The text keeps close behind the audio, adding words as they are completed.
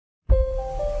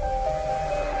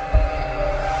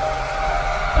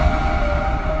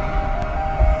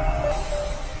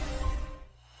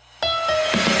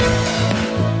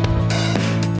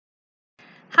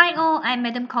I'm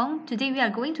Madam Kong. Today we are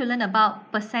going to learn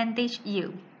about percentage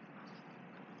yield.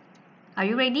 Are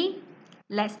you ready?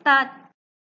 Let's start.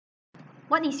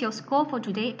 What is your score for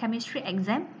today's chemistry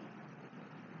exam?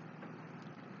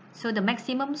 So the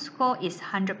maximum score is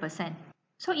 100%.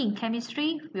 So in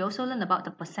chemistry, we also learn about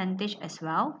the percentage as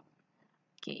well.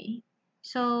 Okay,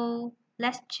 so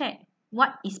let's check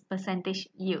what is percentage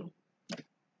yield.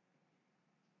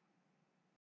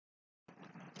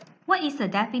 What is the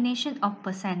definition of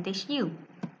percentage yield?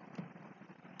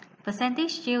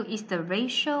 Percentage yield is the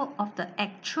ratio of the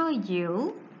actual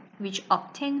yield which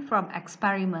obtained from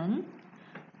experiment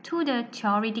to the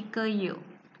theoretical yield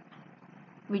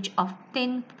which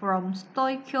obtained from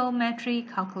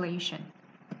stoichiometry calculation.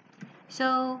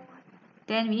 So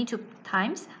then we need to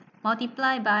times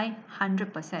multiply by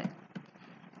 100%.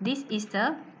 This is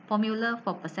the formula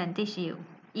for percentage yield,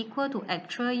 equal to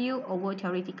actual yield over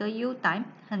theoretical yield times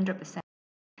 100%.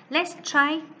 Let's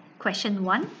try question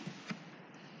 1.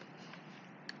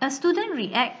 A student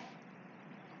reacts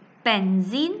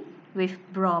benzene with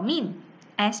bromine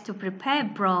as to prepare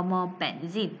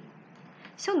bromobenzene.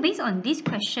 So based on this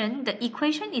question, the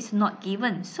equation is not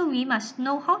given. So we must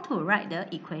know how to write the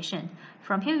equation.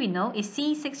 From here we know it's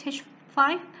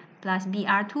C6H5 plus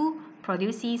Br2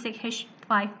 produce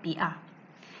C6H5Br.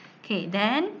 Okay,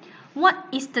 then what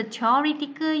is the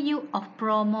theoretical yield of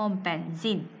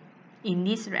bromobenzene in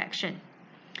this reaction?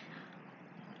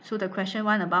 So the question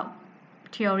 1 about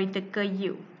theoretical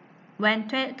yield. When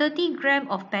 30 grams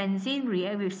of benzene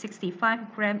react with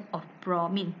 65 grams of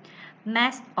bromine,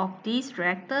 mass of this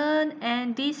reactant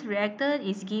and this reactant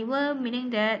is given, meaning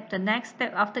that the next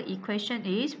step after equation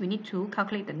is we need to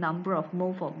calculate the number of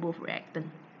mole for both reactants.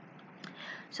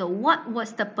 So what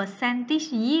was the percentage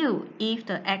yield if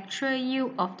the actual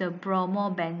yield of the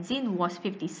bromobenzene was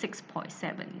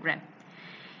 56.7 grams?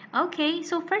 Okay,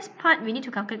 so first part we need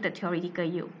to calculate the theoretical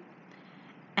yield.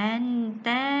 And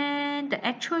then the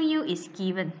actual yield is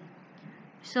given.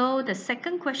 So the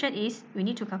second question is we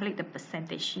need to calculate the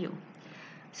percentage yield.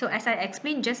 So as I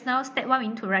explained just now, step 1 we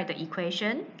need to write the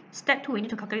equation. Step 2 we need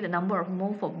to calculate the number of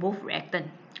mole for both reactants.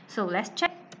 So let's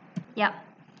check. Yep.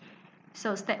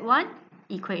 So step 1,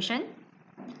 equation.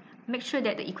 Make sure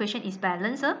that the equation is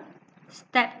balanced.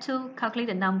 Step 2, calculate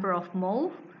the number of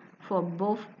mole for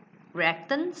both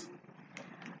reactants.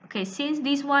 Okay, since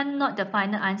this one not the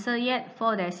final answer yet,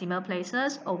 4 decimal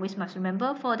places, always must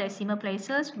remember 4 decimal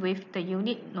places with the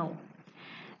unit no.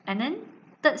 And then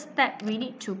third step, we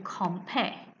need to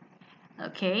compare,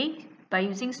 okay, by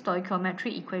using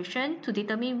stoichiometry equation to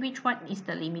determine which one is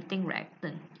the limiting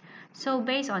reactant. So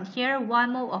based on here,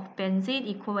 1 mole of benzene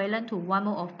equivalent to 1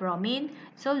 mole of bromine.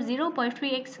 So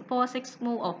 0.3x46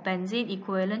 mole of benzene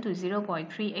equivalent to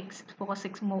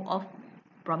 0.3x46 mole of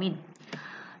bromine.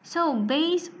 So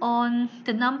based on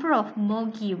the number of mole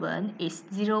given is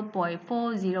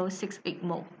 0.4068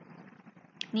 mole.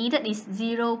 Needed is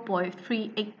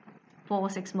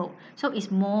 0.3846 mole. So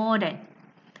it's more than.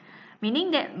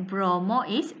 Meaning that bromo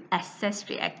is excess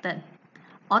reactant.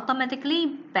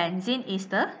 Automatically, benzene is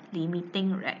the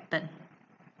limiting reactant.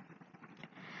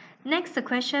 Next, the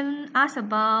question asks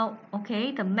about,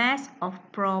 okay, the mass of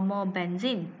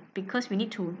bromobenzene, because we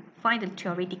need to find the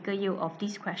theoretical yield of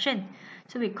this question.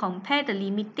 So we compare the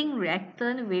limiting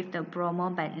reactant with the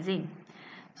bromobenzene.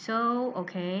 So,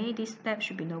 okay, this step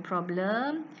should be no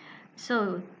problem.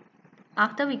 So,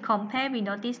 after we compare, we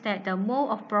notice that the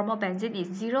mole of bromobenzene is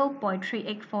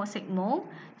 0.3846 mole.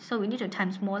 So we need to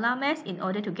times molar mass in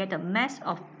order to get the mass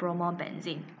of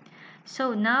bromobenzene.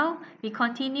 So now we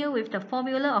continue with the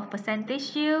formula of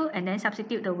percentage yield and then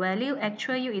substitute the value.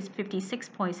 Actual yield is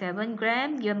 56.7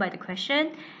 grams given by the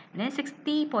question. And then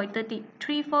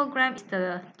 60.34 grams is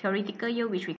the theoretical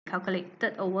yield which we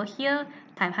calculated over here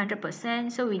times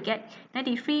 100%. So we get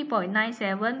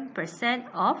 93.97%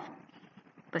 of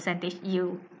percentage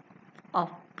yield of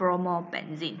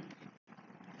bromobenzene.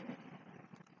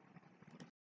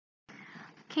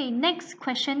 Okay, next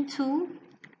question 2.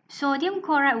 Sodium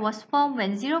chloride was formed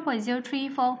when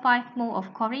 0.0345 mole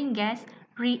of chlorine gas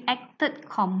reacted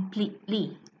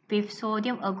completely with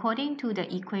sodium according to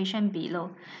the equation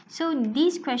below. So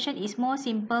this question is more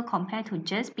simple compared to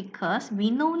just because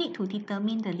we no need to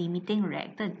determine the limiting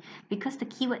reactant because the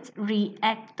keywords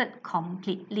reacted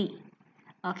completely.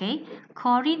 Okay,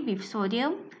 chlorine with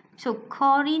sodium. So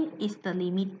chlorine is the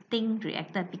limiting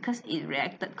reactant because it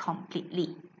reacted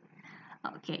completely.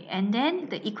 Okay, and then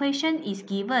the equation is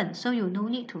given, so you no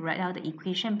need to write out the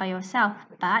equation by yourself,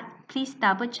 but please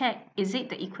double check, is it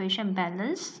the equation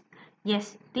balanced?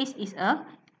 Yes, this is a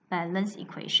balanced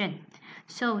equation.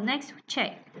 So next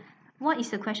check, what is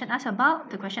the question asked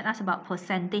about? The question asked about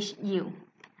percentage yield.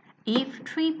 if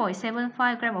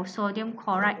 3.75 gram of sodium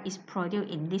chloride is produced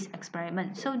in this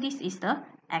experiment. So this is the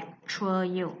actual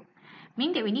yield.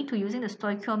 Meaning that we need to using the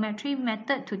stoichiometry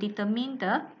method to determine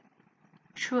the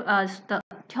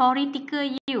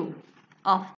theoretical yield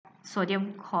of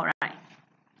sodium chloride.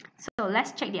 So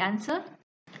let's check the answer.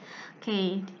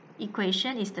 Okay,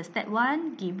 equation is the step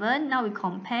 1 given. Now we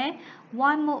compare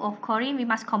 1 mole of chlorine. We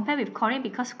must compare with chlorine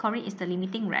because chlorine is the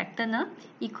limiting reactant,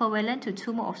 equivalent to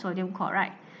 2 mole of sodium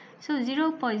chloride. So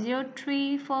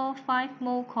 0.0345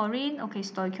 mole chlorine. Okay,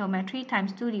 stoichiometry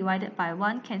times 2 divided by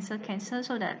 1, cancel,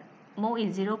 so that mole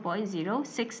is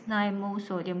 0.069 mole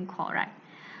sodium chloride.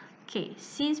 Okay,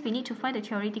 since we need to find the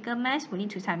theoretical mass, we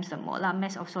need to times the molar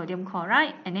mass of sodium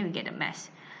chloride, and then we get the mass.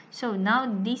 So now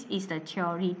this is the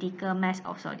theoretical mass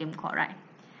of sodium chloride.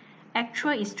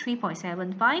 Actual is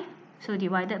 3.75, so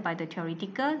divided by the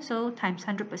theoretical, so times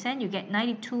 100%, you get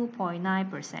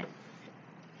 92.9%.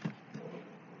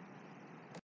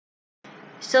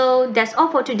 So that's all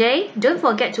for today. Don't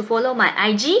forget to follow my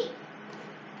IG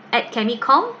at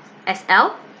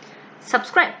ChemiCongSL.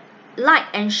 Subscribe, like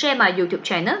and share my YouTube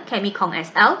channel,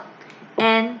 ChemiCongSL,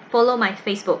 and follow my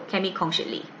Facebook,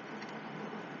 ChemiCongShirley.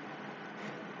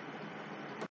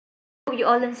 Hope you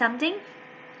all learned something.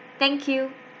 Thank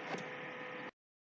you.